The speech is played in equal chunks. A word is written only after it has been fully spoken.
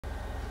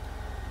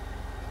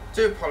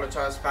Do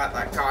apologise about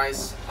that,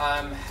 guys.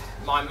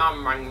 My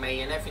mum rang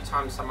me, and every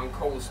time someone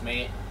calls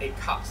me, it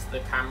cuts the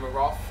camera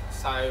off.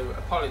 So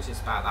apologies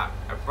about that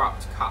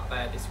abrupt cut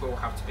there. This will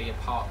have to be a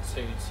part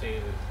 2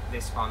 to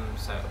this one,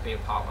 so it'll be a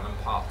part 1 and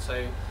part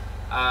 2.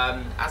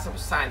 As I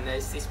was saying,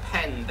 there's this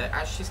pen that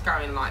as she's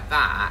going like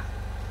that,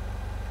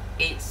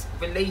 it's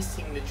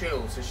releasing the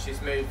drills as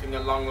she's moving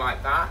along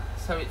like that.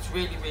 So it's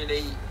really,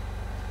 really,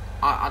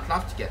 I'd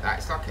love to get that.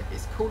 It's like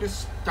it's called a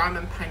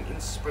diamond painting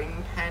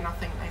spring pen, I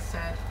think they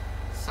said.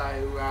 So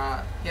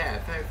yeah,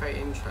 very, very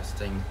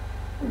interesting.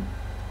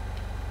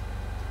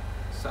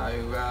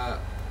 So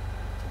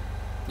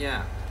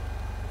yeah,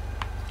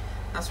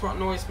 that's what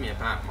annoys me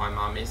about my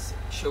mum, is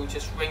she'll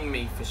just ring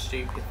me for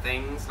stupid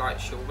things. Like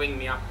she'll ring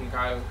me up and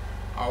go,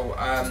 oh,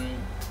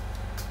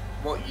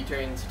 what are you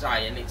doing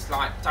today? And it's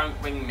like, don't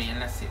ring me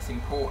unless it's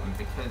important,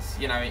 because,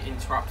 you know, it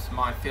interrupts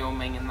my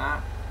filming and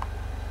that.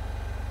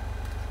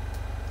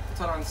 I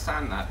don't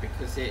understand that,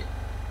 because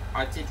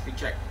I did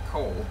reject the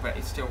call, but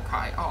it still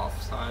cut it off,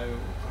 so I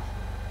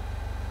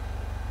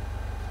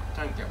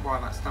don't get why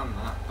that's done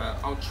that, but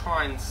I'll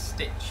try and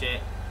stitch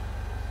it.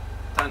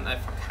 Don't know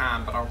if I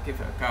can, but I'll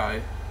give it a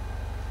go,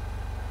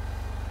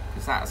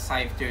 because that'll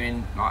save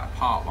doing like a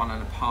part 1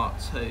 and a part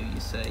 2, you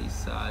see.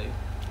 So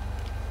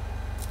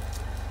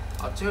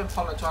I do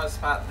apologise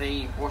about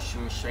the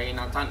washing machine.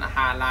 I don't know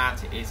how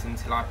loud it is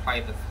until I play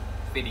the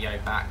video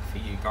back for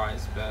you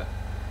guys, but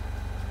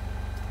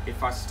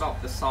if I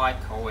stop the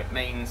cycle, it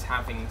means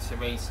having to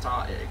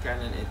restart it again,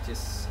 and it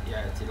just,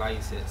 yeah,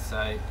 delays it.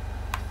 So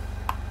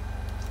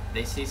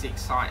this is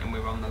exciting.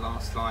 We're on the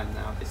last line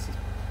now. This is,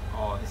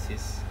 oh, this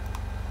is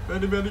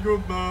very, very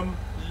good, man.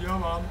 Yeah,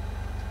 man.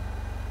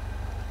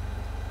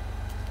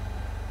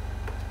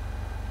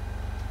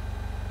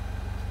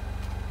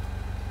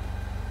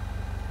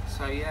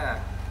 So yeah.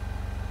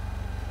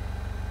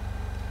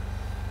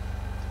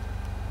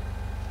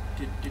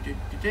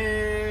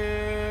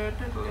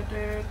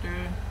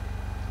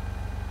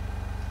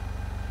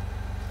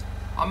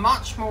 I'm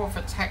much more of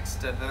a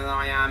texter than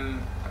I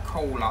am a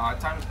caller. I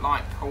don't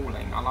like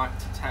calling, I like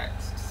to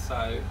text.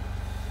 So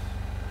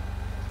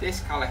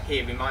this colour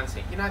here reminds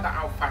me, you know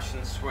that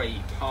old-fashioned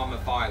sweet, Parma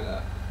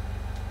Violet?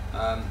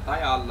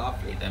 They are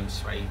lovely, them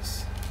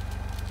sweets.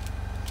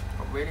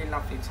 Got really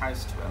lovely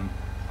taste to them.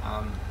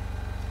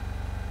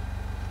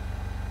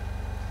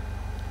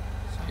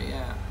 So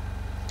yeah.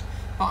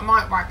 But I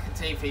might whack a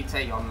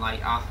DVD on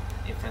later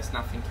if there's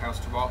nothing else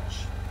to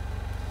watch.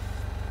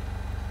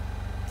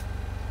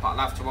 But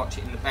I'll have to watch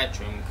it in the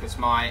bedroom, because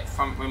my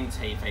front room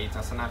TV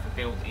doesn't have a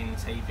built-in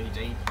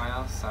DVD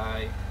player.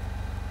 So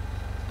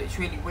it's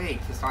really weird,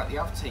 because like the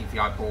other TV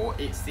I bought,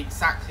 it's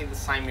exactly the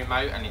same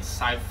remote, and it's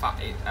so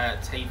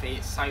TV.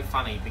 It's so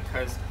funny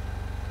because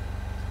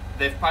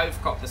they've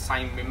both got the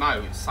same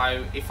remote.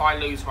 So if I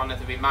lose one of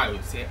the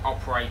remotes, it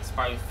operates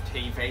both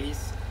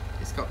TVs.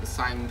 It's got the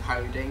same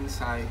coding,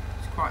 so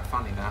it's quite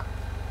funny that.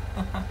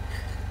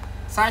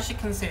 So as you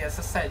can see, as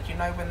I said, you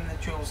know when the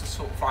drills are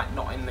sort of like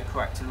not in the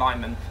correct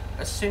alignment,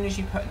 as soon as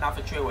you put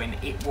another drill in,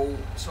 it will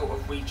sort of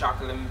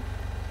rejuggle and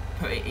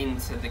put it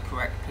into the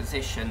correct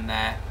position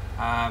there,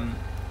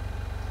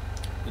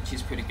 which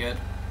is pretty good.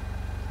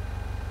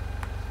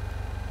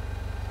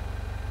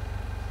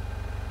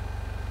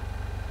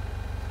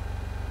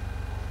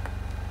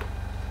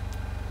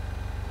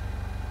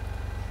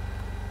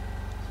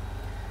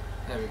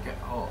 There we go.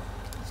 Oh,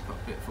 it's got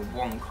a bit of a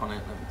wonk on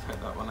it. Let me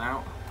take that one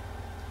out.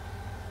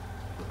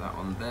 Put that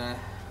one there.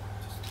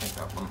 Just take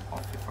that one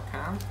off if I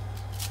can.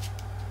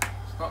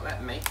 It's not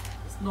letting me.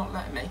 It's not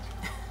letting me.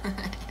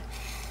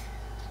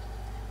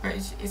 But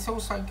it's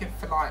also good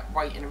for like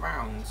waiting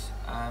around,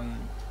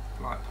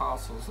 like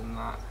parcels and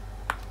that.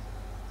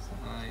 So,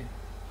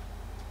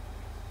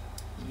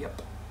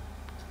 yep.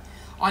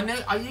 I know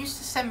I used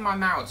to send my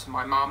mail to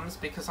my mum's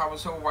because I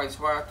was always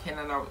working,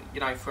 and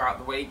you know, throughout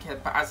the week.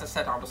 But as I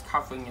said, I was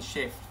covering a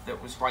shift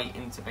that was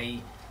waiting to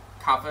be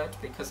covered,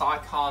 because I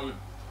can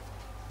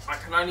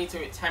only do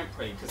it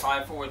temporary, because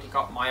I've already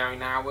got my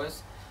own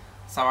hours,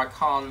 so I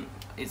can't.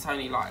 It's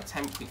only like a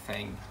temporary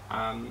thing.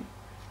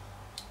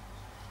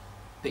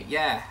 But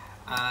yeah.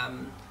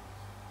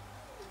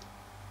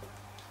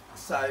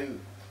 So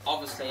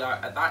obviously,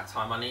 at that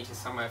time, I needed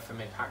somewhere for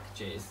my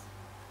packages.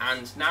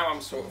 And now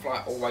I'm sort of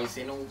like always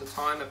in all the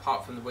time,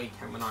 apart from the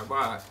weekend when I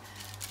work,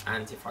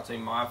 and if I do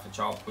my other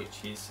job,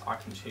 which is I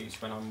can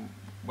choose when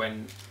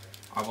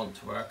I want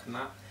to work and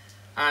that.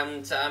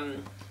 And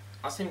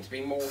I seem to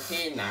be more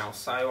here now,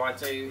 so I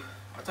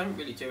don't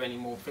really do any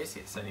more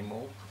visits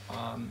anymore.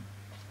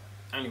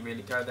 Only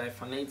really go there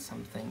if I need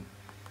something.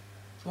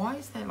 Why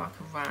is there like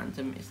a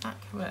random? Is that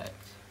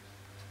correct?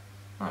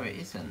 No, it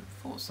isn't.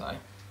 Thought so.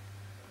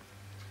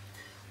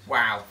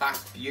 Wow,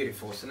 that's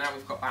beautiful. So now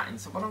we've got that in.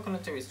 So what I'm going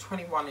to do is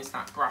 21 is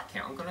that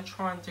bracket. I'm going to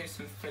try and do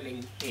some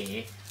filling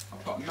here.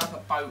 I've got another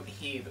boat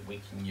here that we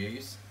can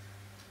use.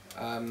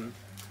 I'll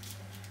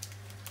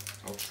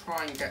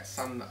try and get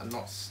some that are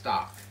not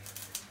stuck.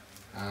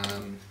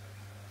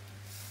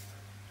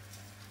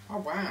 Oh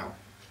wow.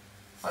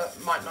 I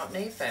might not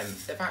need them.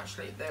 They've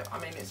actually, I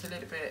mean, it's a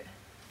little bit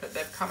but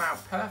they've come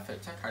out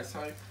perfect. Okay,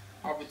 so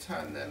I'll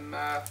return them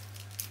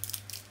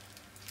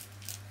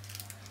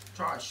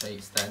dry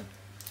sheets then.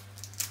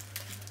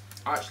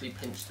 I actually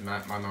pinched them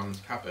out my mum's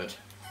cupboard.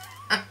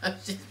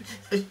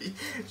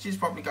 she's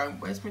probably going,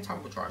 where's my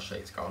tumble dry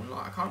sheets gone?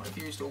 Like, I can't have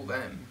used all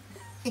them.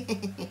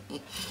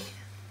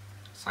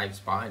 Saves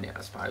buying it,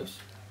 I suppose.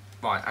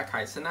 Right,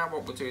 okay, so now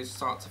what we'll do is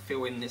start to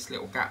fill in this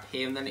little gap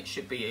here, and then it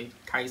should be a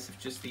case of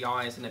just the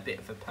eyes and a bit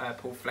of a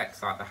purple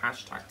flex like the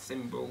hashtag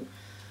symbol.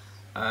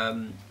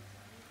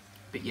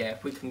 But yeah,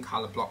 if we can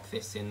colour block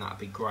this in, that'd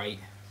be great.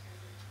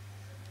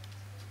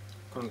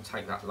 I'm going to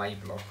take that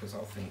label off because I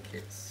think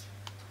it's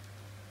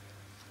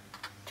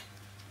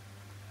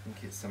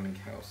something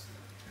else.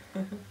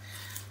 Okay,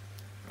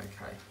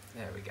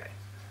 there we go.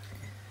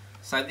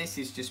 So this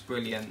is just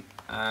brilliant.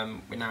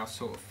 We're now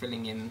sort of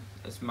filling in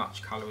as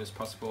much colour as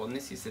possible, and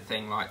this is the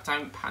thing, like,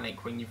 don't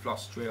panic when you've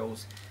lost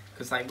drills,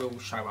 because they will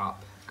show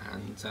up,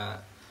 and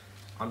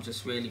I'm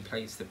just really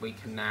pleased that we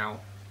can now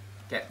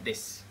get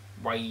this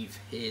wave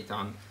here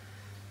done.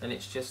 And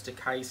it's just a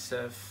case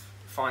of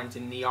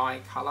finding the eye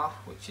colour,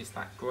 which is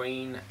that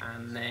green,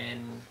 and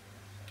then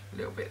a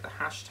little bit of the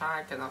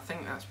hashtag, and I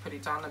think that's pretty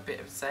done. A bit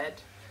of Z,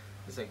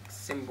 there's a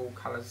symbol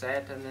colour Z,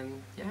 and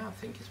then yeah, I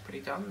think it's pretty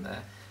done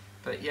there.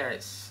 But yeah,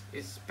 it's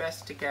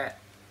best to get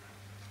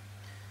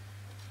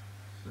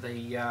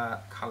the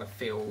colour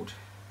filled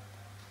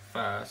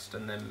first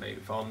and then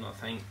move on, I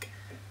think,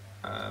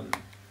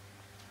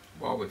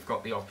 while we've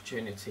got the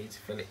opportunity to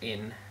fill it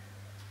in.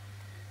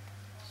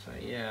 So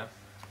yeah.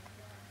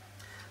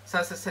 So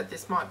as I said,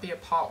 this might be a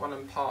part 1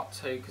 and part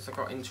 2 because I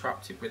got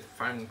interrupted with a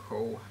phone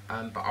call,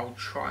 but I'll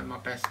try my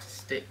best to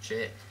stitch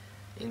it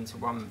into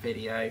one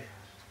video.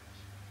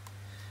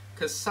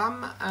 Because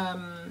some,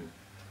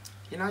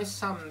 you know,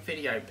 some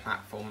video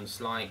platforms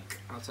like,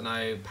 I don't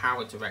know,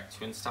 Power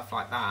Director and stuff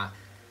like that,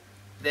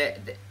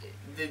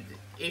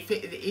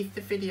 if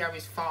the video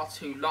is far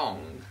too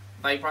long,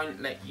 they won't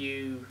let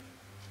you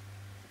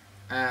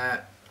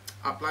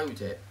upload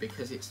it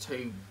because it's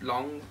too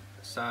long.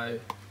 So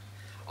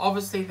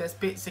obviously there's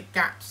bits of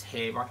gaps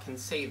here, I can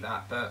see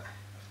that, but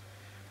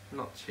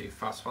not too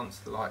fussed. Once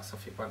the light's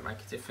off, it won't make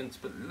a difference.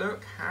 But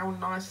look how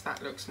nice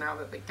that looks now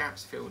that the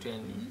gap's filled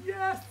in.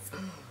 Yes!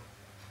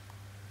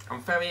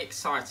 I'm very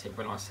excited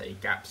when I see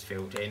gaps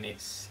filled in.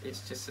 It's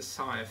just a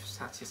sigh of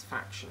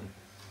satisfaction.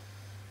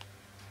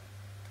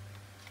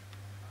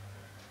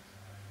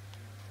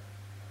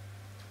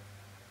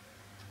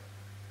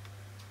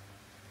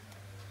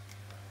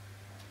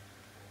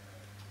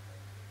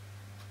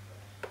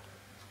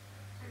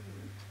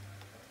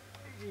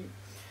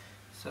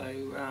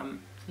 So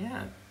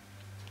yeah,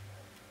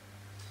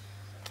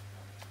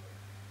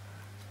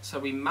 so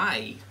we've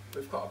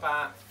got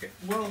about,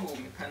 whoa, my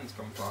pen's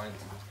gone flying.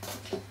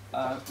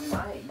 We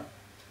may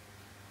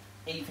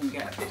even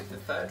get a bit of the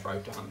third row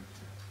done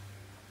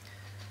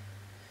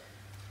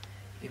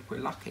if we're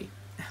lucky.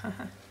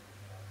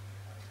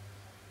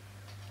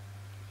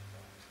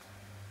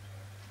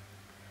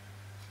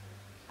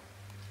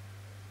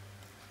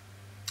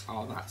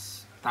 Oh,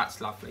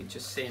 that's lovely,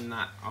 just seeing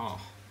that.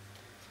 Oh,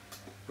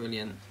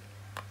 brilliant,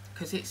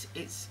 because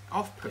it's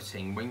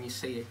off-putting when you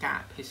see a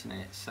gap, isn't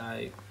it?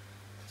 So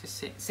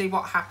just see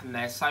what happened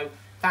there. So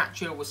that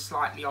drill was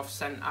slightly off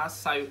centre,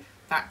 so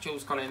that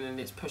drill's gone in and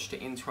it's pushed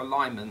it into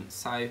alignment.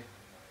 So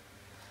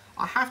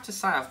I have to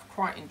say I've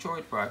quite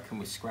enjoyed working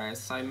with squares,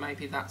 so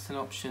maybe that's an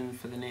option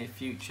for the near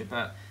future,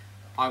 but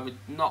I would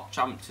not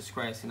jump to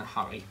squares in a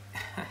hurry.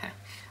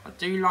 I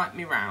do like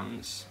me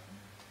rounds.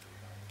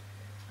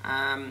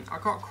 I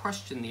got a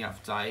question the other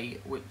day,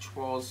 which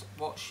was,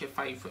 what's your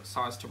favourite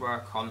size to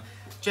work on?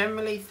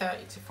 Generally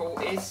 30 to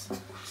 40s,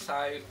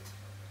 so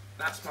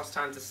that's my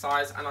standard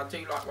size, and I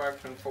do like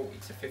working on 40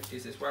 to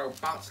 50s as well.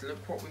 But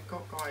look what we've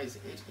got, guys.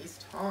 It is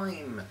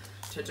time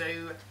to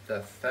do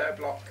the third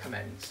block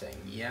commencing.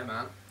 Yeah,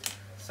 man.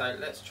 So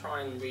let's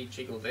try and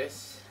rejiggle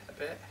this a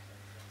bit.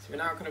 So we're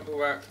now going to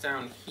work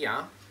down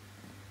here,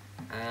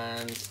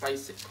 and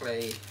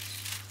basically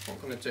what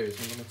I'm going to do is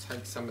I'm going to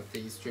take some of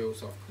these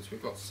drills off because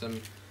we've got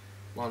some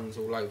ones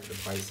all over the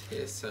place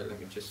here. So let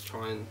me just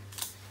try and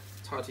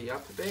tidy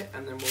up a bit,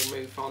 and then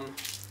we'll move on.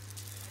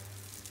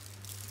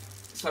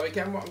 So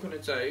again, what I'm going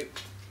to do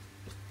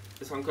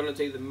is I'm going to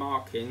do the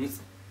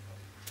markings.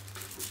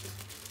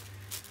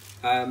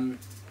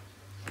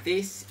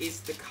 This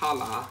is the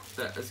colour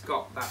that has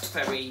got that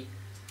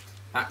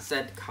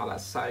Z colour,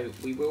 so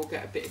we will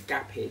get a bit of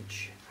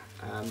gappage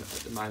at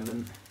the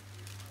moment.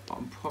 But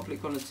I'm probably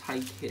going to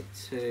take it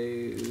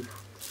to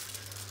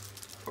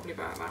probably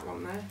about that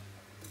one there.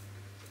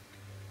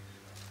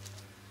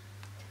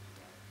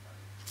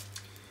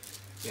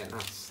 Yeah,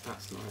 that's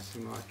nice.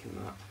 I'm liking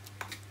that.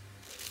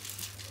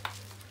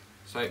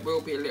 So it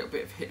will be a little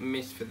bit of hit and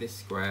miss for this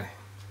square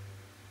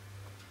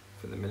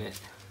for the minute.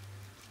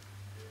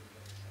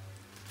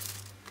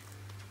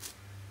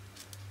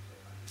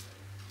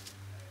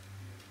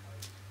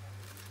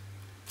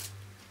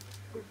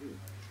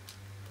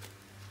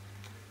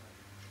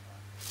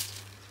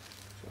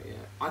 So yeah,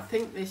 I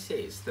think this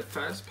is the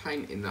first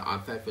painting that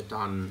I've ever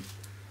done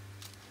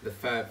the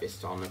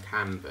furthest on a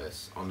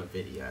canvas on a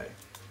video,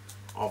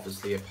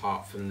 obviously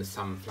apart from the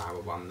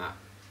sunflower one, that,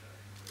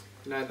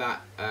 you know,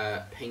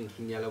 that pink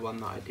and yellow one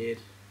that I did.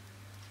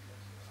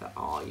 So,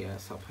 oh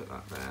yes, I'll put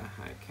that there.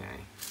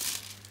 Okay.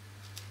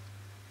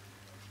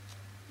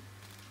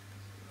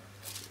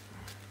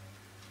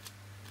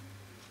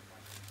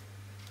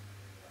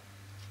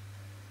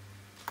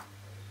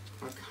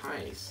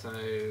 Okay, so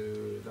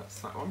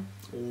that's that one.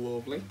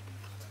 Lovely.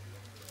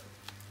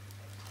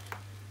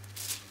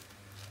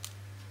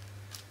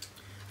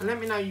 And let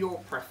me know your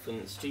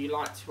preference. Do you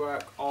like to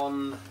work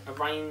on a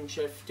range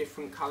of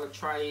different colour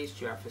trays?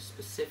 Do you have a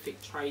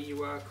specific tray you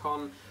work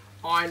on?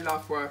 I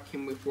love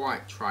working with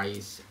white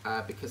trays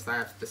because they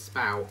have the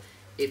spout.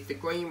 If the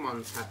green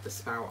ones have the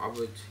spout, I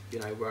would, you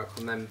know, work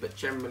on them. But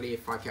generally,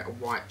 if I get a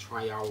white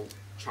tray, I'll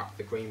chuck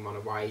the green one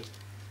away.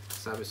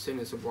 So as soon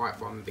as a white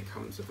one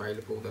becomes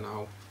available, then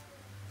I'll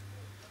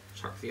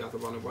chuck the other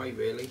one away,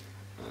 really.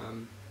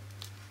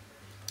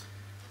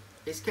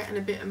 It's getting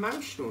a bit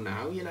emotional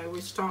now, you know,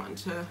 we're starting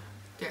to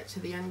get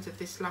to the end of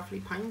this lovely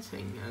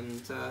painting,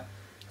 and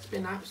it's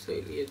been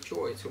absolutely a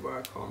joy to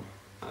work on.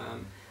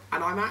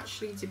 And I'm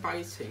actually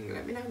debating,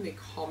 let me know in the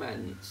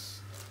comments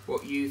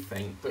what you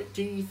think, but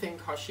do you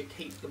think I should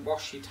keep the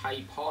washi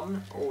tape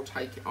on or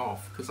take it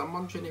off? Because I'm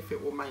wondering if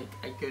it will make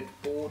a good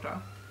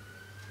border.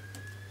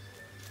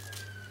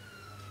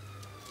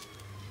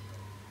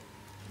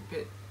 A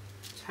bit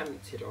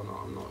tempted or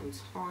not, I'm not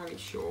entirely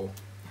sure.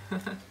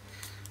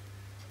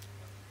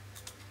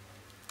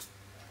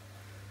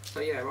 So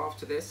yeah,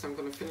 after this I'm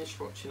going to finish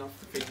watching off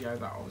the video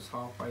that I was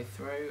halfway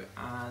through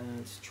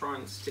and try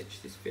and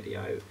stitch this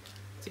video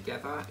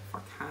together if I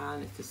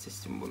can, if the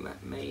system will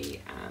let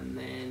me, and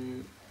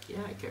then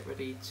yeah, get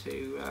ready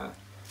to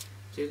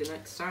do the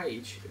next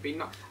stage. It'd be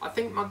I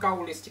think my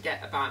goal is to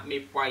get about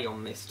midway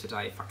on this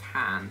today if I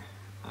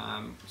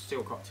can.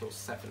 Still got till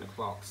 7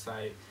 o'clock,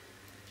 so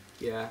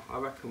yeah, I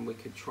reckon we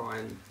could try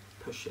and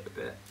push it a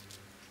bit.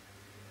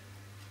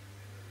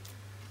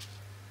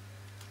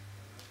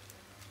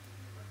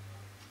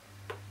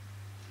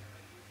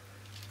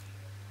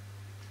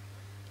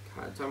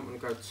 I don't want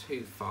to go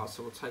too far,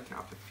 so we'll take it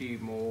up a few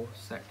more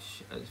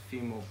sections, a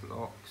few more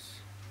blocks.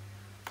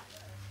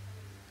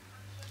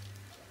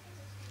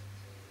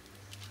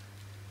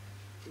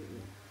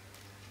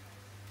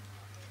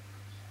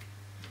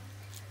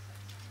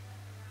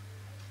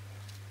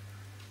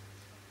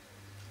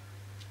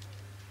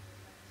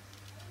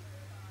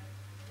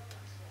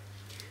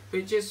 But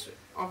it just,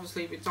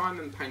 obviously with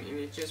diamond painting,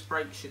 it just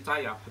breaks your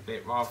day up a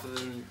bit rather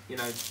than, you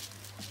know,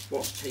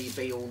 watch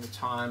TV all the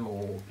time,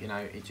 or you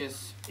know,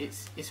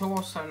 it's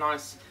also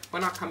nice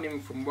when I come in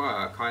from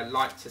work. I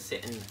like to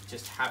sit and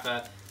just have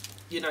a,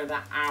 you know,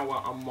 that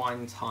hour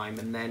unwind time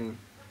and then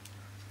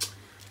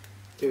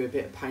do a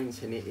bit of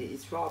painting.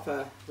 It's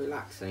rather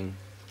relaxing.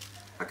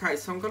 Okay,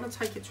 so I'm going to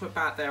take it to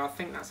about there. I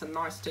think that's a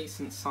nice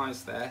decent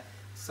size there,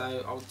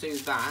 so I'll do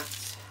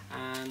that,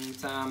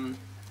 and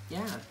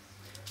yeah,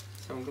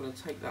 so I'm going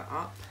to take that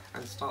up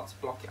and start to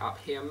block it up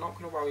here. I'm not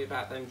going to worry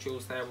about them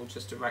jewels there, we'll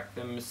just erect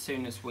them as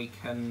soon as we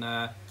can,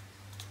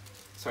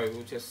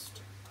 we'll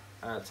just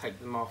take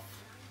them off.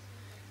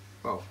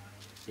 Well,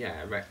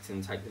 yeah, erect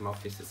and take them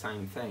off is the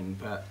same thing,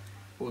 but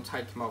we'll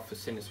take them off as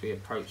soon as we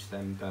approach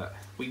them. But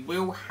we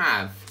will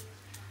have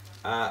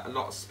a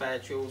lot of spare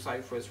jewels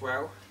over as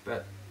well,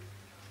 but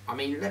I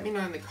mean, let me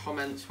know in the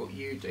comments what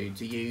you do.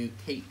 Do you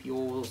keep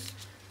yours?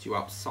 Do you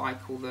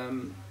upcycle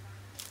them?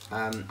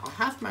 I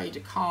have made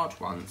a card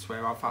once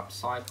where I've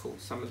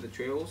upcycled some of the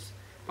drills,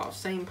 but I've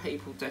seen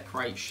people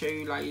decorate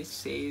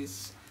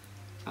shoelaces,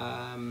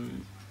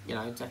 you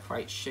know,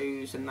 decorate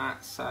shoes and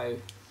that, so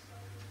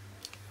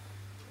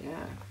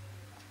yeah.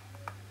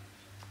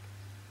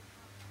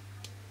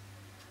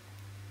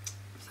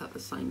 Is that the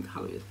same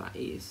colour as that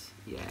is?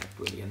 Yeah,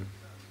 brilliant.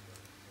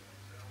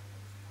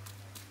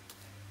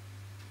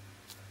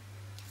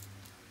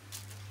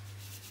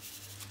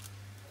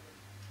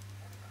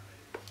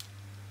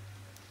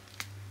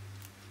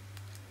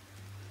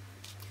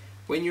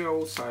 When you're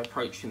also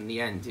approaching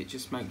the end, it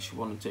just makes you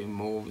want to do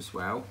more as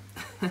well.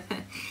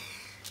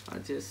 I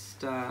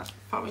just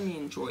thoroughly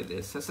enjoy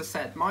this. As I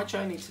said, my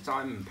journey to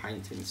diamond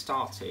painting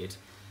started,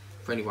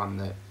 for anyone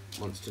that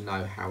wants to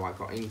know how I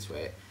got into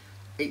it,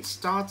 it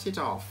started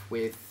off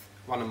with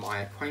one of my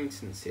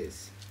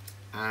acquaintances,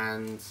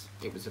 and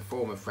it was a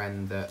former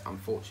friend that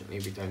unfortunately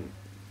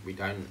we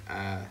don't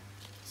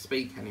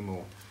speak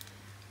anymore.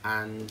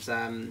 And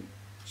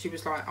she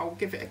was like, "I'll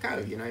give it a go,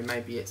 you know,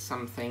 maybe it's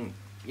something,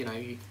 you know,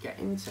 you could get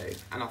into."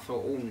 And I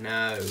thought, oh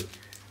no,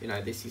 you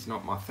know, this is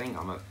not my thing.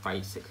 I'm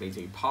basically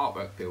do part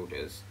work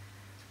builders.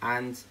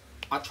 And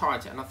I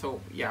tried it and I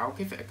thought, yeah, I'll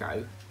give it a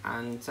go.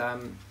 And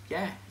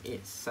yeah,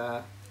 it's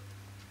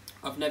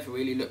I've never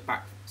really looked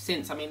back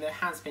since. I mean, there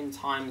has been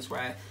times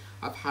where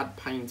I've had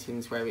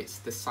paintings where it's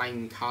the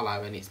same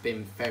colour and it's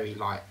been very,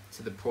 like,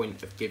 to the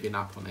point of giving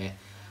up on it.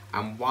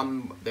 And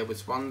there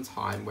was one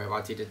time where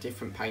I did a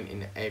different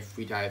painting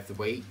every day of the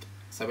week.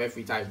 So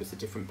every day was a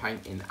different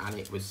painting, and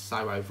it was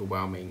so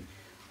overwhelming.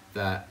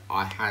 that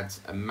I had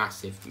a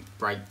massive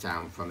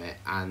breakdown from it,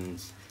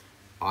 and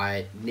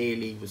I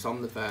nearly was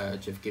on the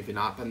verge of giving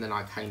up, and then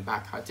I came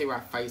back. I do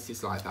have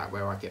phases like that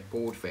where I get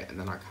bored of it and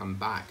then I come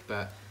back,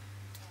 but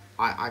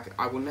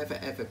I will never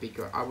ever be,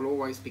 I will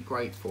always be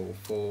grateful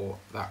for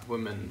that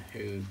woman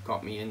who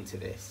got me into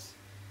this,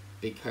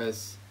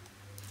 because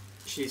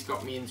she's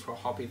got me into a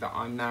hobby that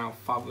I'm now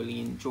thoroughly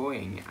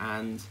enjoying,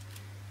 and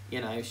you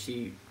know,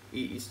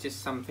 it's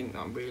just something that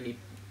I really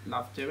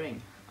love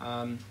doing.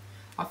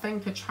 I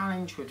think a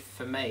challenge would,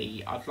 for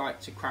me, I'd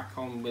like to crack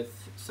on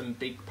with some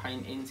big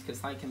paintings,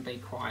 because they can be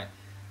quite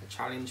a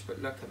challenge.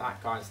 But look at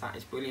that, guys, that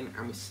is brilliant,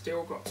 and we've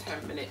still got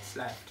 10 minutes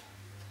left.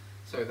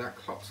 So that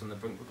clock's on the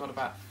brink, we've got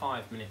about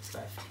 5 minutes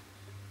left.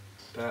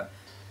 But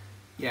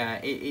yeah,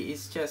 it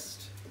is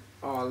just,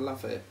 oh, I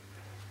love it.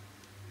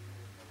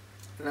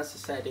 And as I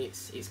said,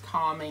 it's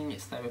calming,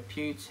 it's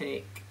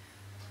therapeutic,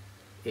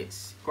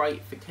 it's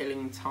great for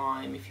killing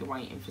time if you're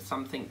waiting for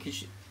something,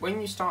 because when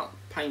you start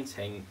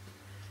painting,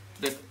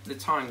 the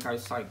time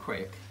goes so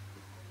quick.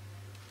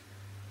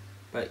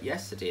 But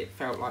yesterday it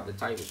felt like the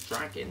day was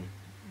dragging.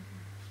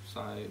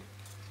 So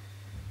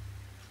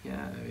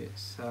yeah,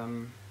 it's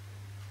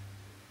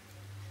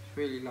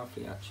really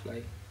lovely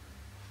actually.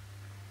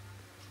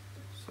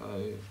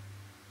 So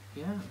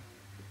yeah.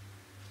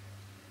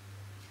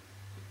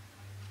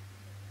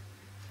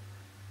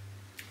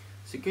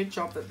 It's a good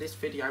job that this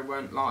video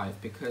weren't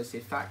live, because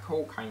if that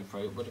call came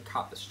through it would have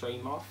cut the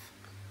stream off.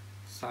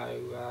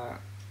 So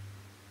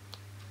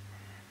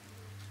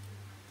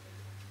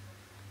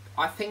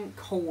I think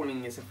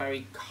calling is a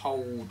very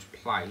cold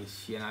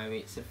place, you know,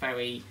 it's a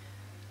very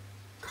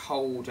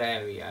cold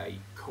area,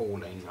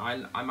 calling.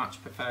 I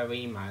much prefer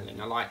emailing.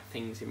 I like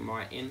things in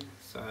writing.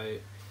 So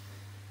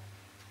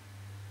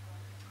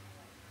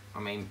I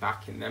mean,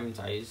 back in them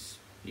days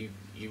you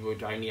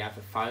would only have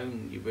a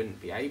phone, you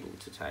wouldn't be able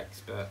to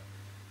text, but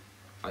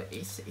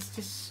it's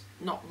just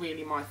not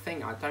really my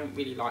thing. I don't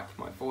really like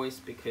my voice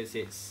because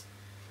it's,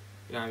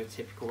 you know, a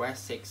typical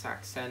Essex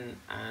accent,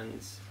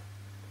 and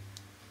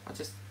I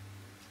just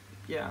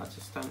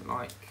don't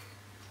like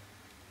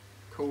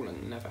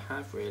calling, never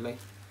have really.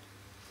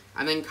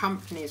 And then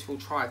companies will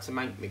try to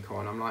make me call,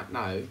 and I'm like,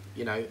 no,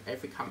 you know,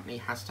 every company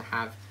has to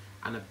have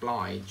and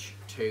oblige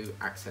to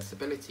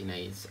accessibility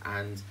needs,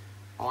 and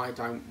I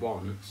don't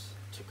want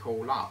to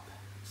call up,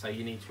 so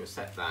you need to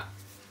accept that.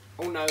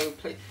 Oh no,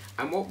 please.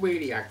 And what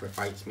really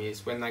aggravates me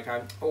is when they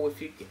go, oh,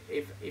 if you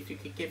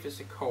could give us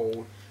a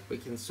call, we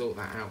can sort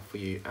that out for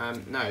you.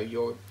 No,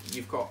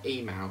 you've got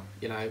email,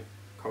 you know,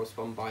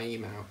 correspond by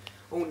email.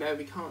 Oh no,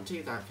 we can't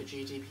do that for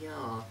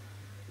GDPR.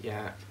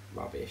 Yeah,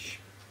 rubbish.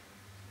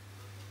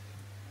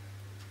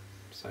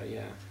 So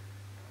yeah.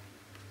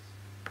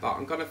 But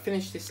I'm going to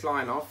finish this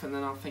line off, and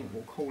then I think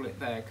we'll call it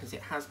there, because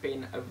it has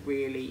been a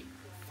really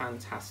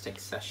fantastic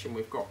session.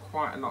 We've got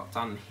quite a lot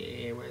done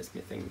here. Where's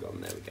my thing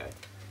gone? There we go.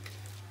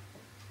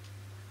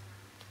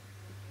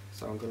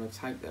 So I'm going to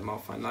take them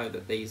off. I know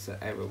that these are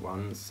error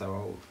ones,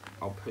 so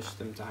I'll push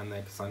them down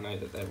there because I know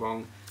that they're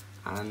wrong.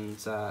 And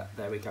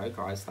there we go,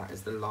 guys, that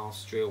is the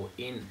last drill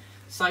in.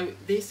 So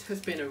this has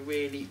been a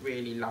really,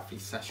 really lovely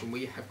session.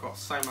 We have got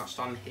so much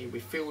done here.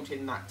 We've filled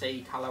in that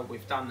D colour,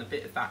 we've done a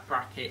bit of that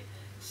bracket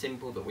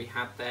symbol that we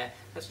had there.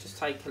 Let's just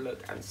take a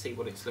look and see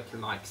what it's looking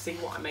like. See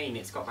what I mean?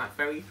 It's got that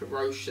very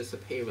ferocious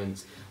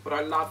appearance. What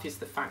I love is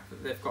the fact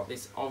that they've got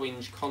this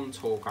orange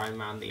contour going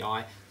around the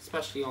eye,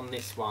 especially on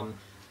this one.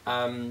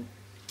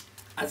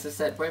 As I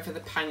said, whether the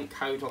paint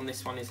code on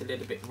this one is a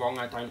little bit wrong,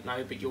 I don't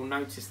know, but you'll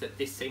notice that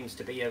this seems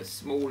to be a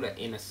smaller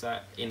inner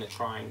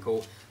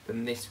triangle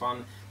than this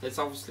one. There's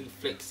obviously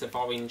flicks of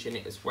orange in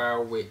it as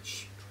well,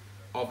 which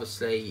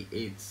obviously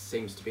it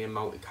seems to be a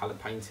multicolour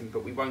painting,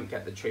 but we won't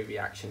get the true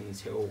reaction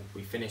until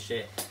we finish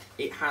it.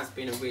 It has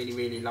been a really,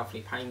 really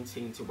lovely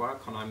painting to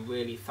work on. I'm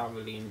really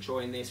thoroughly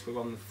enjoying this. We're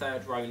on the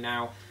third row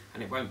now,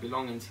 and it won't be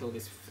long until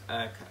this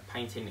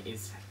painting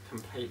is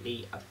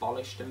completely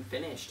abolished and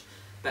finished.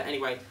 But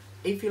anyway,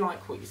 if you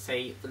like what you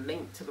see, the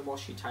link to the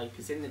washi tape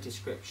is in the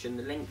description.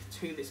 The link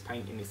to this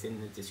painting is in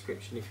the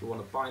description if you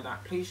want to buy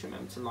that. Please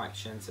remember to like,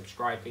 share and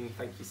subscribing.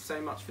 Thank you so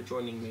much for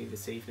joining me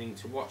this evening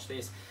to watch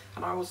this,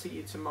 and I will see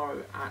you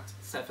tomorrow at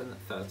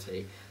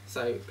 7:30.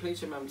 So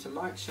please remember to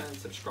like, share and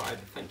subscribe.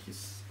 Thank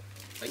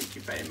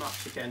you very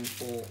much again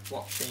for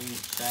watching,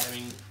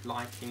 sharing,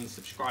 liking,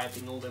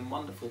 subscribing, all them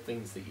wonderful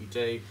things that you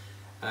do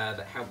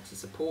that help to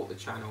support the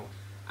channel.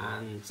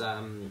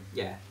 And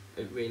yeah,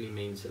 it really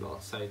means a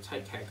lot. So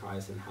take care,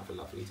 guys, and have a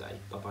lovely day.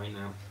 Bye bye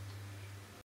now.